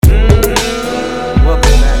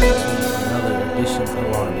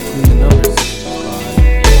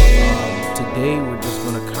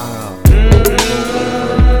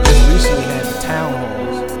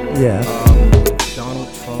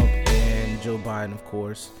Biden, of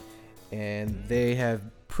course, and they have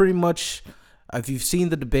pretty much. If you've seen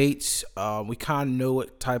the debates, we kind of know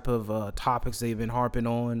what type of topics they've been harping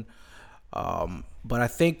on. But I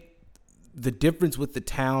think the difference with the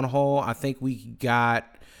town hall, I think we got,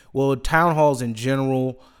 well, town halls in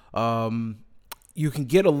general, you can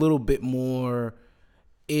get a little bit more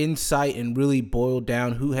insight and really boil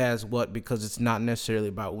down who has what, because it's not necessarily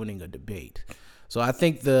about winning a debate. So I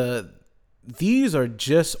think these are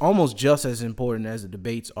just almost just as important as the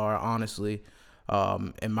debates are, honestly,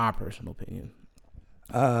 in my personal opinion.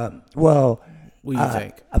 Well, what do you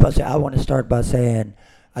think? I want to start by saying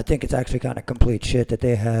I think it's actually kind of complete shit that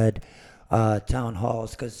they had town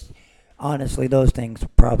halls, because honestly, those things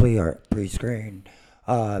probably are pre-screened.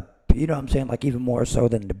 You know what I'm saying? Like, even more so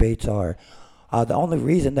than debates are. The only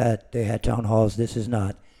reason that they had town halls, this is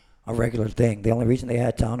not a regular thing. The only reason they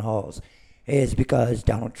had town halls is because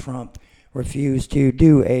Donald Trump refused to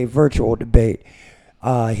do a virtual debate.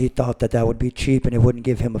 He thought that would be cheap and it wouldn't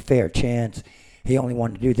give him a fair chance. He only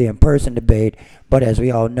wanted to do the in-person debate, but as we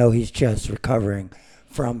all know, he's just recovering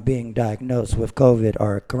from being diagnosed with COVID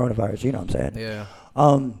or coronavirus. You know what I'm saying? Yeah.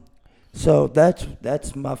 So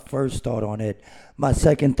that's my first thought on it. My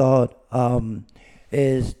second thought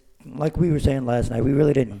is, like we were saying last night, we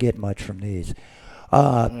really didn't get much from these.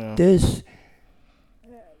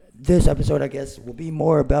 This episode, I guess, will be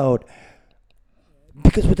more about,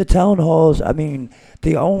 because with the town halls, I mean,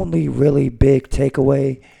 the only really big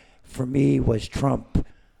takeaway for me was Trump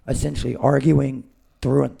essentially arguing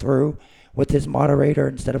through and through with his moderator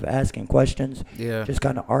instead of asking questions. Yeah. Just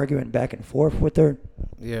kind of arguing back and forth with her.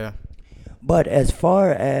 Yeah. But as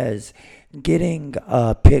far as getting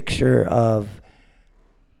a picture of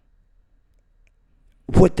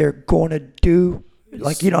what they're going to do,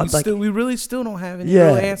 like, you know, we really still don't have any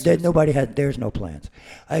real answers. There's no plans.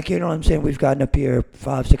 Like, you know what I'm saying? We've gotten up here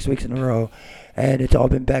 5-6 weeks in a row, and it's all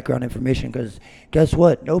been background information, because guess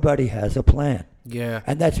what? Nobody has a plan. Yeah.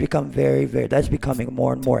 And that's become that's becoming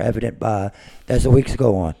more and more evident as the weeks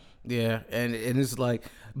go on. Yeah. And it's like,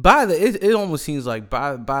 it almost seems like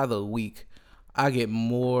by the week, I get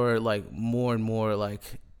more and more like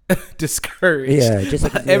discouraged. Yeah, just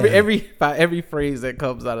like, by every phrase that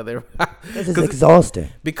comes out of their mouth. This is exhausting.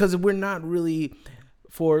 Because we're not really,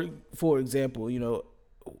 for example, you know,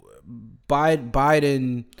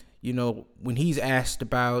 Biden, you know, when he's asked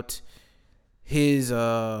about his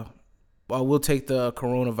we'll take the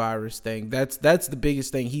coronavirus thing. That's the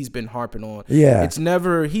biggest thing he's been harping on. Yeah. He's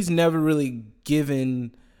never really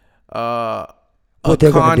given a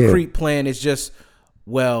concrete plan. It's just,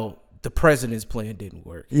 well, the president's plan didn't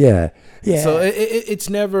work. Yeah. Yeah. So it's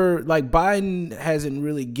never, like, Biden hasn't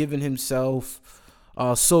really given himself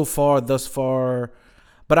thus far,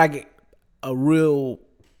 but I get a real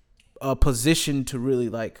position to really,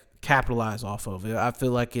 like, capitalize off of it. I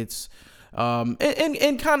feel like it's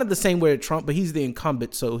and kind of the same way at Trump, but he's the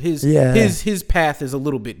incumbent, so his path is a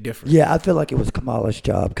little bit different. Yeah, I feel like it was Kamala's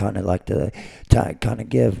job, kind of like to kind of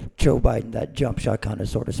give Joe Biden that jump shot, kind of,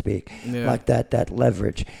 so to speak, like that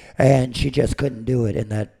leverage, and she just couldn't do it. And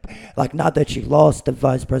that, like, not that she lost the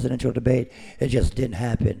vice presidential debate, it just didn't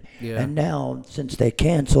happen. Yeah. And now, since they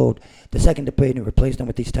canceled the second debate and replaced them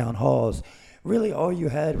with these town halls, really all you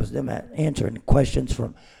had was them answering questions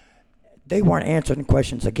from. They weren't answering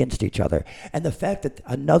questions against each other. And the fact that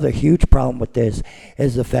another huge problem with this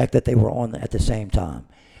is the fact that they were on at the same time.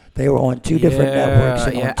 They were on two different networks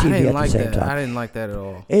and on TV at the same time. I didn't like that at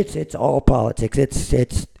all. It's all politics.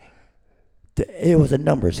 It was a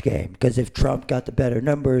numbers game, because if Trump got the better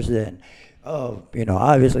numbers, then,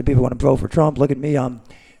 obviously people want to vote for Trump. Look at me. You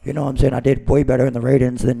know what I'm saying? I did way better in the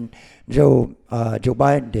ratings than Joe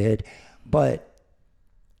Biden did. But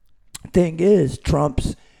thing is,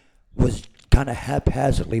 Trump's was kind of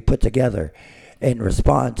haphazardly put together in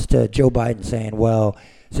response to Joe Biden saying, well,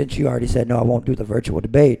 since you already said, no, I won't do the virtual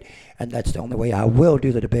debate, and that's the only way I will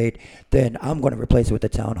do the debate, then I'm going to replace it with the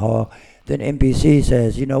town hall. Then NBC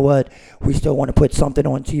says, you know what, we still want to put something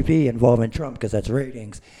on TV involving Trump because that's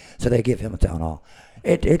ratings, so they give him a town hall.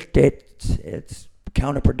 It's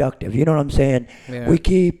counterproductive. You know what I'm saying? Yeah. We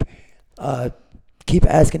keep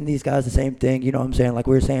asking these guys the same thing. You know what I'm saying? Like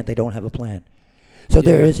we were saying, they don't have a plan. So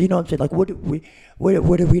there is, you know what I'm saying? Like, what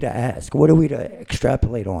are we to ask? What are we to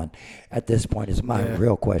extrapolate on at this point is my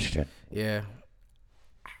real question. Yeah.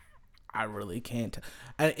 I really can't.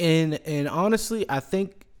 And honestly, I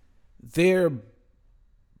think they're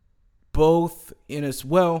both in as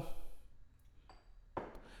well.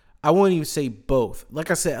 I wouldn't even say both. Like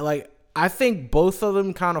I said, like, I think both of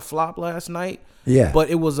them kind of flopped last night. Yeah. But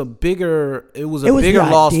it was a bigger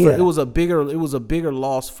loss idea. it was a bigger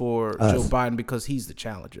loss for Us. Joe Biden because he's the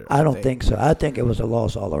challenger. I don't think so. I think it was a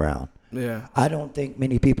loss all around. Yeah. I don't think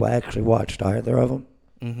many people actually watched either of them.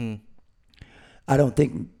 Mm-hmm. I don't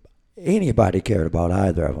think anybody cared about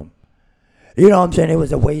either of them. You know what I'm saying? It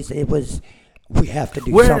was a waste. It was, we have to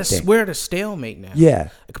do something. We're at a stalemate now. Yeah.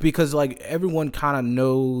 Because like everyone kind of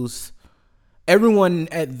knows, everyone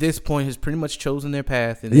at this point has pretty much chosen their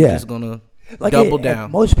path and they're just gonna double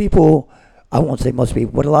down. Most people, I won't say most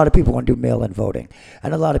people, but a lot of people want to do mail-in voting,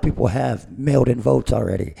 and a lot of people have mailed-in votes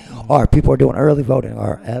already, or people are doing early voting,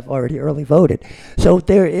 or have already early voted. So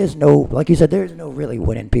there is no, like you said, there is no really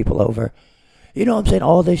winning people over. You know what I'm saying?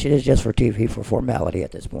 All this shit is just for TV, for formality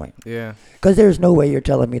at this point. Yeah. Because there's no way you're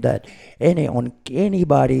telling me that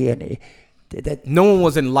anybody, that No one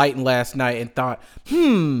was enlightened last night and thought,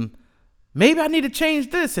 maybe I need to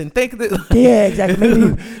change this and think that. Yeah,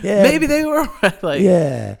 exactly. Maybe they were right. Like,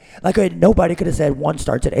 yeah, like nobody could have said one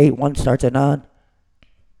starts at 8, one starts at 9.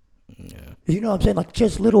 Yeah. You know what I'm saying? Like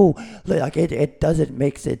just little, like it doesn't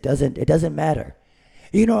matter.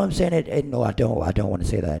 You know what I'm saying? No, I don't want to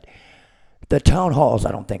say that. The town halls,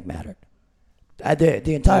 I don't think mattered.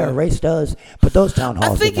 The entire race does, but those town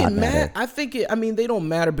halls did not matter. I mean, they don't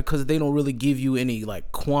matter because they don't really give you any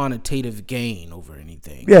like quantitative gain over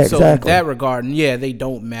anything. Yeah, so exactly. in that regard, yeah, they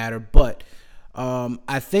don't matter. But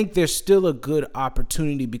I think there's still a good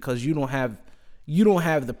opportunity because you don't have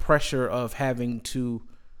the pressure of having to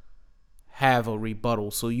have a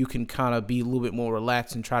rebuttal, so you can kind of be a little bit more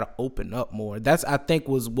relaxed and try to open up more. That's, I think,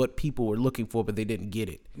 was what people were looking for, but they didn't get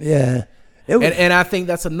it. Yeah. And I think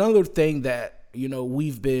that's another thing that, you know,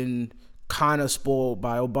 we've been kind of spoiled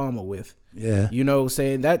by Obama with. Yeah. You know,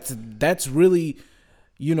 saying that's really,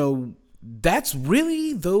 you know, that's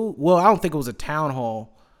really though. Well, I don't think it was a town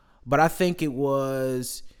hall, but I think it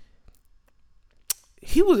was.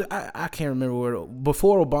 He was, I can't remember where,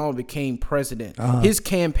 before Obama became president, his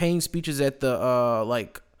campaign speeches at the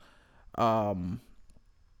like some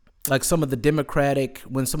of the Democratic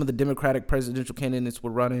presidential candidates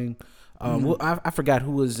were running. Well, I forgot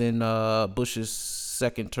who was in Bush's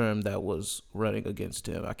second term that was running against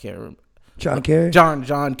him. I can't remember. John Kerry?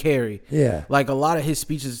 John Kerry. Yeah. Like a lot of his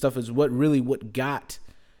speeches and stuff is what got,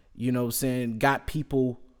 you know, got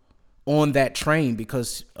people on that train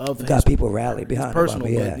because of got people rallied behind personal.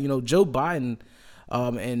 Obama, yeah. But, you know, Joe Biden,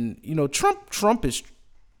 and you know, Trump is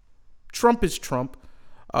Trump,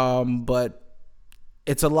 but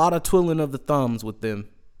it's a lot of twiddling of the thumbs with them.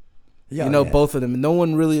 Yeah, you know, both of them.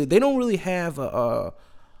 They don't really have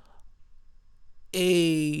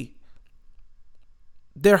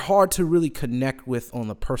they're hard to really connect with on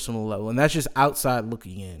a personal level, and that's just outside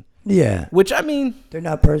looking in. Yeah. Which, I mean, they're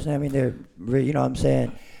not personal. I mean, they're, you know what I'm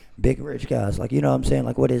saying, big rich guys. Like, you know what I'm saying?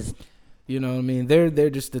 Like, what is... You know what I mean? They're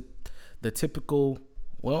just the typical,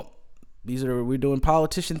 well, we're doing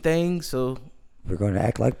politician things, so... We're going to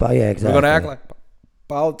act like... Yeah, exactly. We're going to act like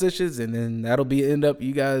politicians, and then that'll end up,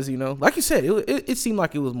 you guys, you know... Like you said, it seemed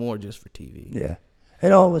like it was more just for TV. Yeah.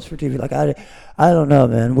 It all was for TV. Like, I don't know,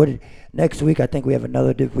 man. Next week, I think we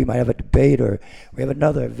might have a debate, or we have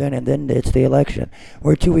another event, and then it's the election.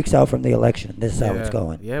 We're 2 weeks out from the election. This is how it's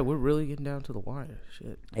going. Yeah, we're really getting down to the wire.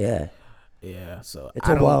 Shit. Yeah. Yeah, so it's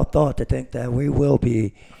a wild thought to think that we will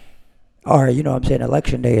be, or, you know what I'm saying,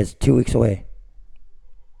 election day is 2 weeks away.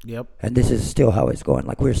 Yep. And this is still how it's going.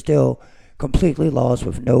 Like, we're still completely lost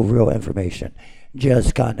with no real information.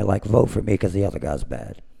 Just kind of like vote for me because the other guy's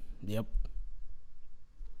bad. Yep.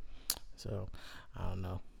 So, I don't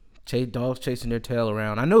know. Dogs chasing their tail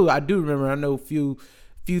around. I do remember a few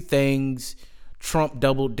things. Trump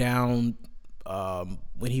doubled down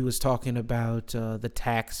when he was talking about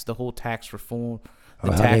the whole tax reform.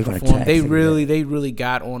 They really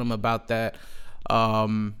got on him about that.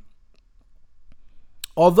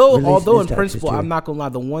 Although in principle, I'm not gonna lie,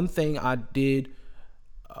 the one thing I did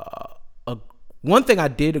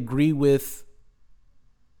agree with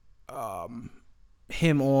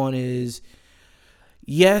him on is,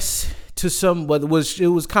 yes, to some, but it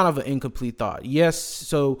was kind of an incomplete thought. Yes,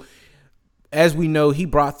 so as we know, he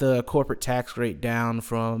brought the corporate tax rate down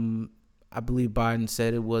from, I believe Biden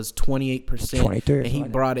said it was 28%, 23, and he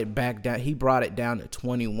brought it back down. He brought it down to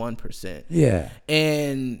 21%. Yeah,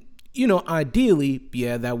 and you know, ideally,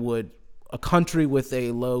 yeah, that would, a country with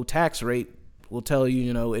a low tax rate will tell you,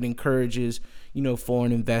 you know, it encourages, you know,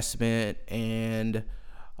 foreign investment and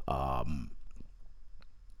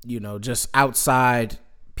you know, just outside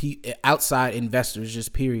investors,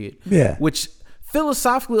 just period. Yeah. Which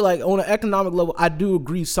philosophically, like on an economic level, I do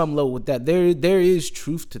agree some level with that. There is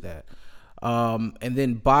truth to that. And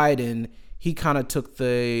then Biden, he kind of took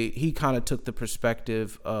the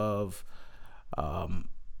perspective of,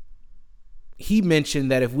 he mentioned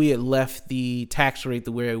that if we had left the tax rate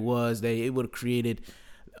the way it was, that it would have created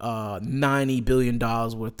 $90 billion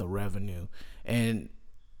worth of revenue. And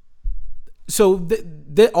so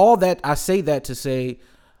all that, I say that to say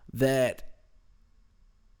that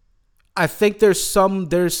I think there's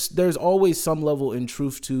always some level in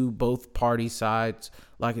truth to both party sides,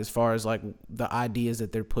 like as far as like the ideas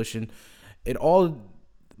that they're pushing. I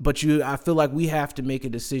feel like we have to make a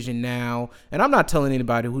decision now, and I'm not telling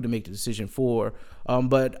anybody who to make the decision for,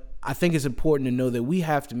 but I think it's important to know that we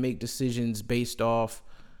have to make decisions based off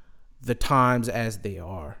the times as they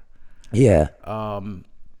are. Yeah.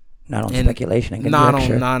 Not on speculation and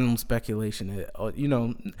conjecture. Not on speculation,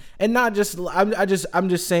 and not just. I'm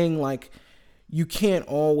just saying, like, you can't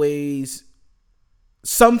always.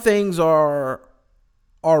 Some things are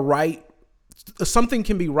right. Something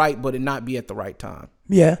can be right, but it not be at the right time.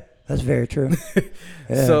 Yeah, that's very true.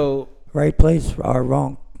 Yeah. So right place or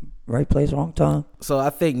wrong place, wrong time. So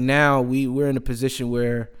I think now we're in a position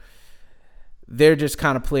where they're just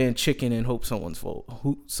kind of playing chicken and hope someone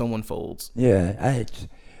folds.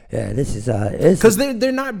 Yeah, this is because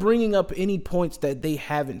they're not bringing up any points that they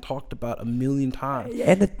haven't talked about a million times.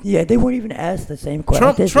 And they weren't even asked the same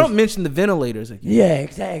question. Trump mentioned the ventilators again. Yeah,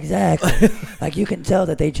 exactly. Like you can tell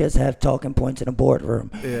that they just have talking points in a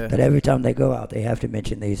boardroom. Yeah. That every time they go out, they have to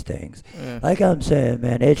mention these things. Yeah. Like I'm saying,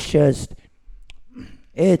 man, it's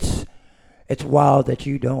wild that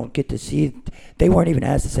you don't get to see. They weren't even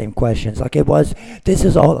asked the same questions. Like this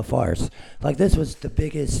is all a farce. Like this was the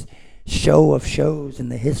biggest show of shows in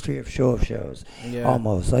the history of shows. Yeah.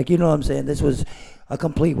 Almost. Like, you know what I'm saying? This was a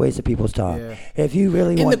complete waste of people's time. Yeah. If you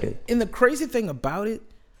really want to. And the crazy thing about it,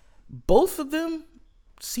 both of them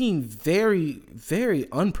seem very,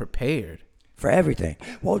 very unprepared. For everything.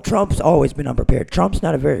 Well, Trump's always been unprepared. Trump's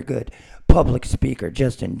not a very good public speaker,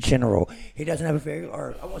 just in general. He doesn't have he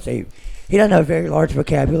doesn't have a very large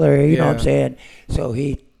vocabulary, you know what I'm saying? So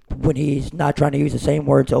when he's not trying to use the same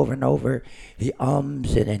words over and over, he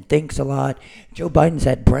ums and thinks a lot. Joe Biden's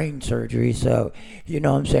had brain surgery, so, you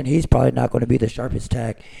know what I'm saying, he's probably not going to be the sharpest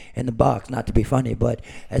tack in the box, not to be funny, but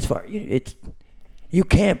as far, you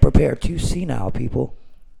can't prepare two senile people.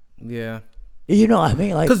 Yeah. You know what I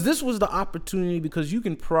mean? Like, because this was the opportunity, because you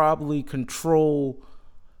can probably control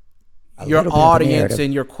your audience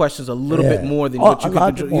and your questions a little bit more than what you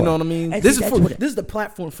can control. You know what I mean? This is the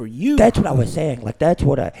platform for you. That's what I was saying. Like that's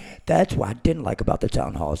what I didn't like about the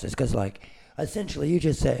town halls, is because like essentially you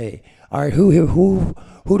just say, all right, who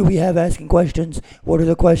do we have asking questions? What are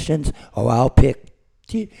the questions? Oh, I'll pick,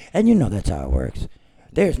 and you know that's how it works.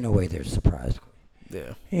 There's no way they're surprised.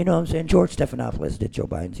 Yeah. You know what I'm saying? George Stephanopoulos did Joe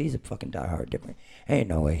Biden's. He's a fucking diehard different. Ain't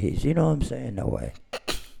no way you know what I'm saying? No way.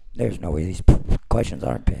 There's no way these questions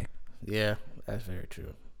aren't picked. Yeah, that's very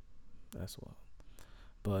true. That's wild.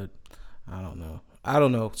 But I don't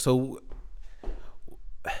know. So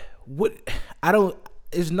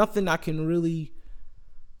there's nothing I can really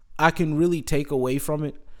take away from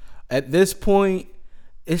it. At this point,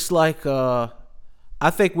 it's like I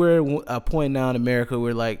think we're at a point now in America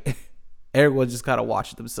where like everyone just kind of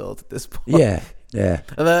watching themselves at this point. Yeah.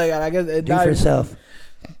 I guess do for yourself.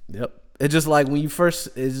 Yep. It's just like when was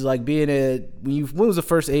the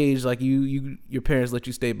first age like your parents let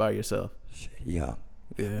you stay by yourself? Yeah.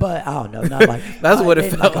 But I don't know, not like that's what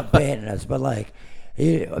it felt like abandoning us, but like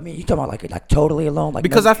you talking about like totally alone, like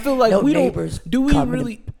because I feel like we neighbors do we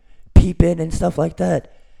really peep in and stuff like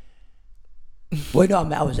that. Wait, no,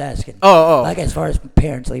 I was asking. Oh, like as far as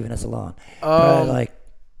parents leaving us alone, like.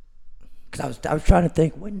 Because I was trying to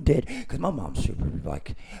think because my mom's super,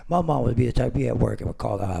 like, my mom would be the type to be at work and would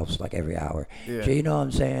call the house like every hour. Yeah. So you know what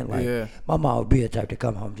I'm saying? Like, my mom would be the type to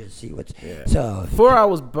come home just to see what's, so. Before I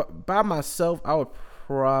was by myself, I would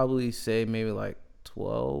probably say maybe like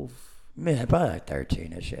 12. Man, probably like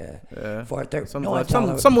 13-ish, yeah.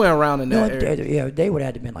 Somewhere around in that area. Yeah, they would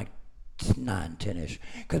have to been like 9, 10-ish.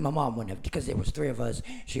 Because my mom wouldn't have, because there was 3 of us,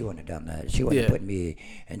 she wouldn't have done that. She wouldn't have put me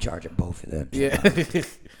in charge of both of them. So. Yeah.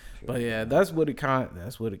 But yeah, that's what it kind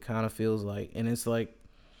of feels like, and it's like,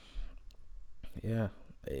 yeah.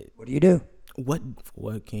 What do you do?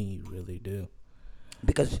 What can you really do?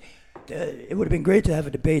 Because it would have been great to have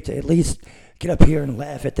a debate to at least get up here and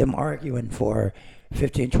laugh at them arguing for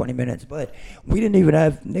 15, 20 minutes, but we didn't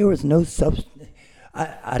even there was no substance.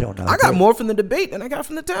 I don't know. I got more from the debate than I got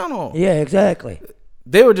from the town hall. Yeah, exactly.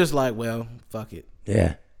 They were just like, well, fuck it.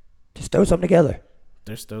 Yeah. Just throw something together.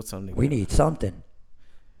 There's still something together. We need something.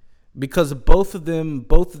 Because both of them,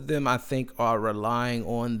 I think, are relying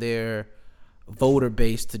on their voter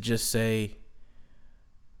base to just say,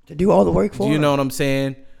 to do all the work for You them. know what I'm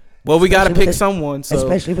saying? Well, we got to pick someone. So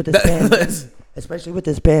Especially with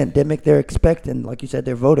this pandemic, they're expecting, like you said,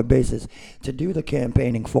 their voter bases to do the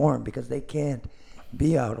campaigning for them because they can't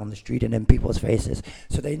be out on the street and in people's faces.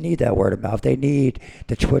 So they need that word of mouth. They need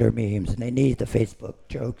the Twitter memes and they need the Facebook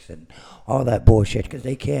jokes and all that bullshit because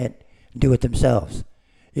they can't do it themselves.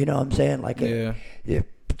 You know what I'm saying? Like, if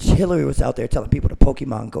Hillary was out there telling people to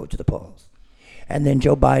Pokemon go to the polls. And then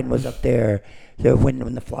Joe Biden was up there, when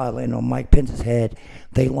the fly landed on Mike Pence's head,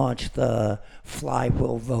 they launched the Fly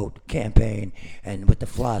Will Vote campaign, and with the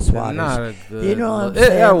fly swatters. Not a good you know what I'm look.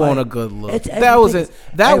 saying? That wasn't a good look.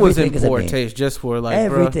 That was in poor taste. Just for like,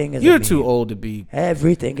 everything bro, is you're a too meme. old to be.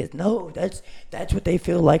 Everything is that's what they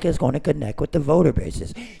feel like is going to connect with the voter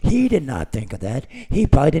bases. He did not think of that. He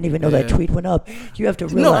probably didn't even know that tweet went up. You have to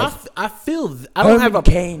realize. No, I feel I don't have a.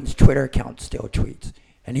 Kane's Twitter account still tweets,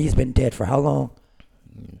 and he's been dead for how long?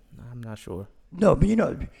 I'm not sure. No, but you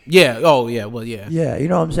know. Yeah. Oh, yeah. Well, yeah. Yeah, you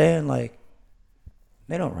know what I'm saying? Like,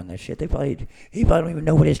 they don't run that shit. He probably don't even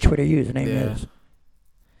know what his Twitter username is.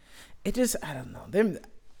 It just, I don't know.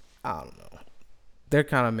 I don't know. They're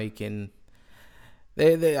kind of making.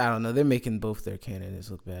 I don't know. They're making both their candidates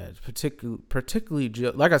look bad. Particularly,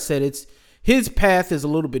 like I said, his path is a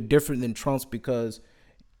little bit different than Trump's because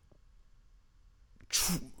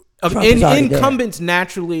incumbents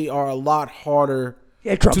naturally are a lot harder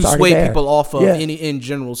to sway people off of in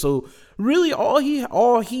general. So really, all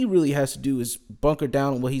he really has to do is bunker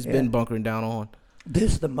down on what he's been bunkering down on.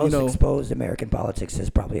 This is the most exposed American politics has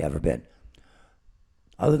probably ever been,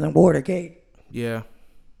 other than Watergate. Yeah,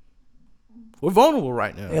 we're vulnerable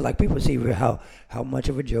right now. Yeah, like people see how much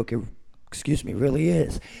of a joke it, really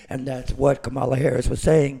is, and that's what Kamala Harris was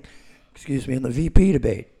saying, in the VP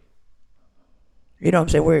debate. You know what I'm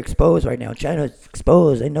saying? We're exposed right now. China's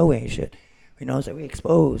exposed. They know we ain't shit. You know what I'm saying? We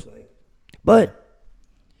exposed. But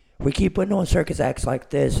we keep putting on circus acts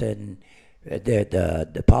like this, and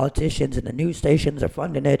the politicians and the news stations are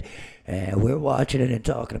funding it, and we're watching it and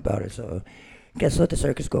talking about it. So I guess let the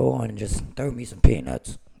circus go on and just throw me some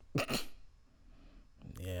peanuts.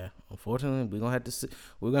 Yeah, unfortunately, we're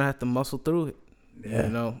gonna have to muscle through it. Yeah.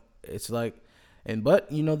 You know, it's like. But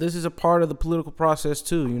this is a part of the political process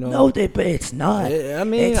too. No, but it's not. I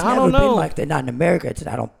mean, it's I never don't know. been like that. Not in America.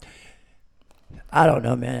 I don't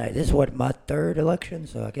know, man. This is my third election,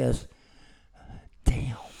 so I guess.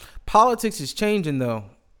 Damn. Politics is changing though.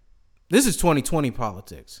 This is 2020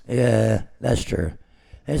 politics. Yeah, that's true.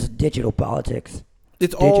 It's digital politics.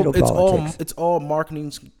 It's all marketing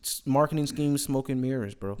schemes, smoke and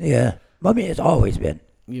mirrors, bro. Yeah, I mean, it's always been.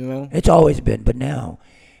 It's always been, but now.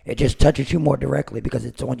 It just touches you more directly because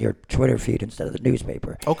it's on your Twitter feed instead of the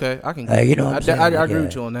newspaper. Okay, I can. I agree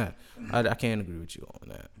with you on that. I can agree with you on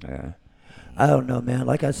that. Yeah, I don't know, man.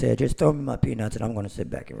 Like I said, just throw me my peanuts and I'm going to sit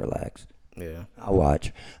back and relax. Yeah, I'll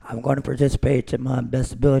watch. I'm going to participate to my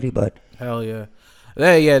best ability, but hell yeah,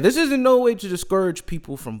 yeah. This isn't no way to discourage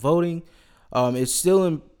people from voting. It's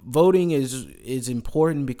still voting is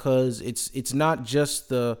important because it's not just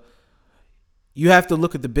the. You have to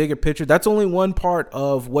look at the bigger picture. That's only one part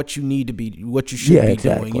of what you need to be, what you should be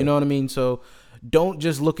doing. You know what I mean? So don't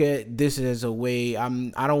just look at this as a way. I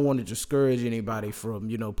don't want to discourage anybody from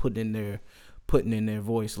putting in their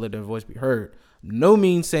voice, let their voice be heard. No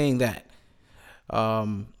means saying that. But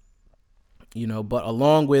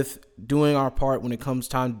along with doing our part, when it comes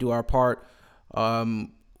time to do our part,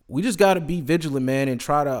 we just got to be vigilant, man, and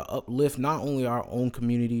try to uplift not only our own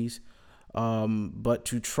communities. But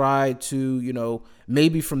to try to,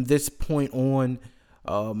 maybe from this point on,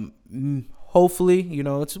 hopefully,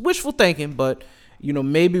 it's wishful thinking, but,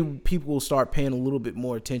 maybe people will start paying a little bit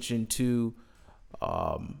more attention to,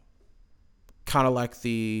 kind of like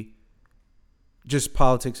just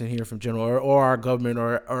politics in here from general or our government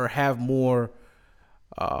or have more,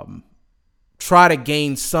 try to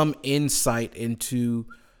gain some insight into,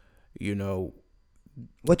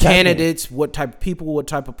 what candidates, what type of people, what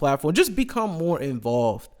type of platform, just become more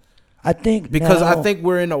involved. I think I think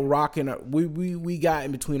we're in a rock and we got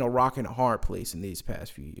in between a rock and a hard place in these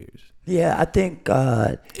past few years. Yeah, I think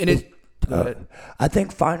I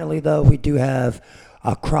think finally though we do have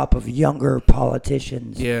a crop of younger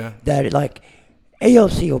politicians. Yeah. That like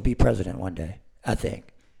AOC will be president one day. I think.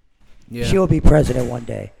 Yeah. She'll be president one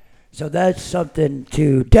day. So that's something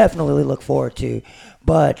to definitely look forward to.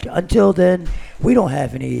 But until then, we don't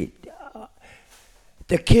have any.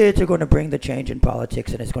 The kids are going to bring the change in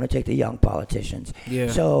politics, and it's going to take the young politicians. Yeah.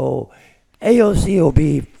 So AOC will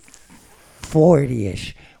be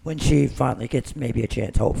 40-ish when she finally gets maybe a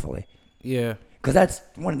chance, hopefully. Yeah. Because that's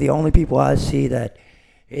one of the only people I see that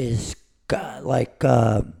is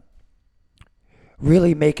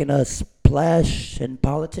really making a splash in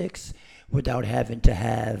politics without having to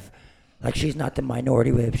have. Like, she's not the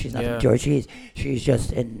minority whip. She's not the majority. She's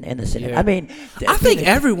just in the Senate. Yeah. I mean, I think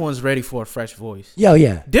everyone's ready for a fresh voice.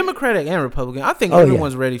 Yeah. Democratic and Republican. I think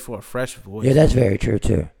everyone's ready for a fresh voice. Yeah, that's very true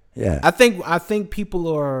too. Yeah. I think people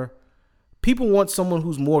want someone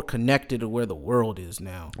who's more connected to where the world is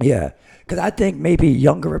now. Yeah, because I think maybe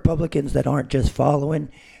younger Republicans that aren't just following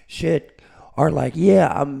shit are like,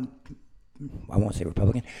 I won't say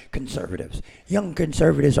Republican, conservatives. Young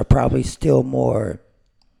conservatives are probably still more,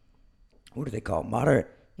 what do they call it, moderate?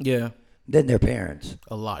 Yeah. Than their parents.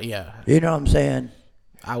 A lot, yeah. You know what I'm saying?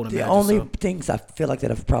 I would imagine the only so. things I feel like that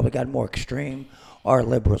have probably gotten more extreme are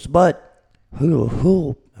liberals. But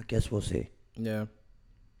who? I guess we'll see. Yeah.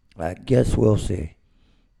 I guess we'll see.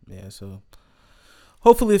 Yeah, so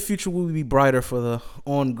hopefully the future will be brighter for the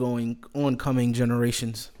oncoming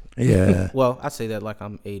generations. Yeah. Well, I say that like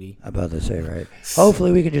I'm 80. I'm about to say, right.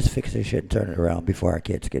 Hopefully we can just fix this shit and turn it around before our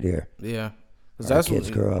kids get here. Yeah. Because Our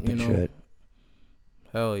kids grow up and shit.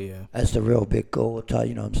 Hell yeah. That's the real big goal,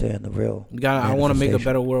 you know what I'm saying? The real. I want to make a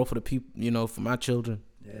better world for the people, for my children.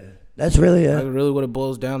 Yeah. That's really That's really what it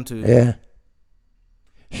boils down to. Yeah.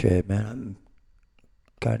 Shit, man.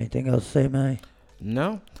 Got anything else to say, man?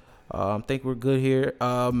 No. I think we're good here.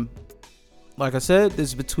 Like I said, this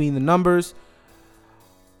is Between the Numbers.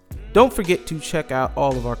 Don't forget to check out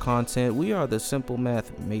all of our content. We are the Simple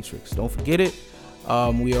Math Matrix. Don't forget it.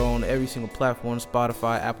 We are on every single platform: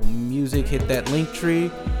 Spotify, Apple Music. Hit that link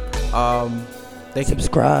tree.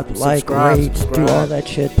 Subscribe, rate, do all that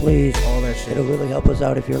shit, please. All that shit. It'll really help us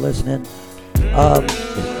out if you're listening. It's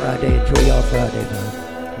Friday. Enjoy y'all Friday, man.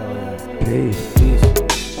 Oh, yeah. Peace. Peace.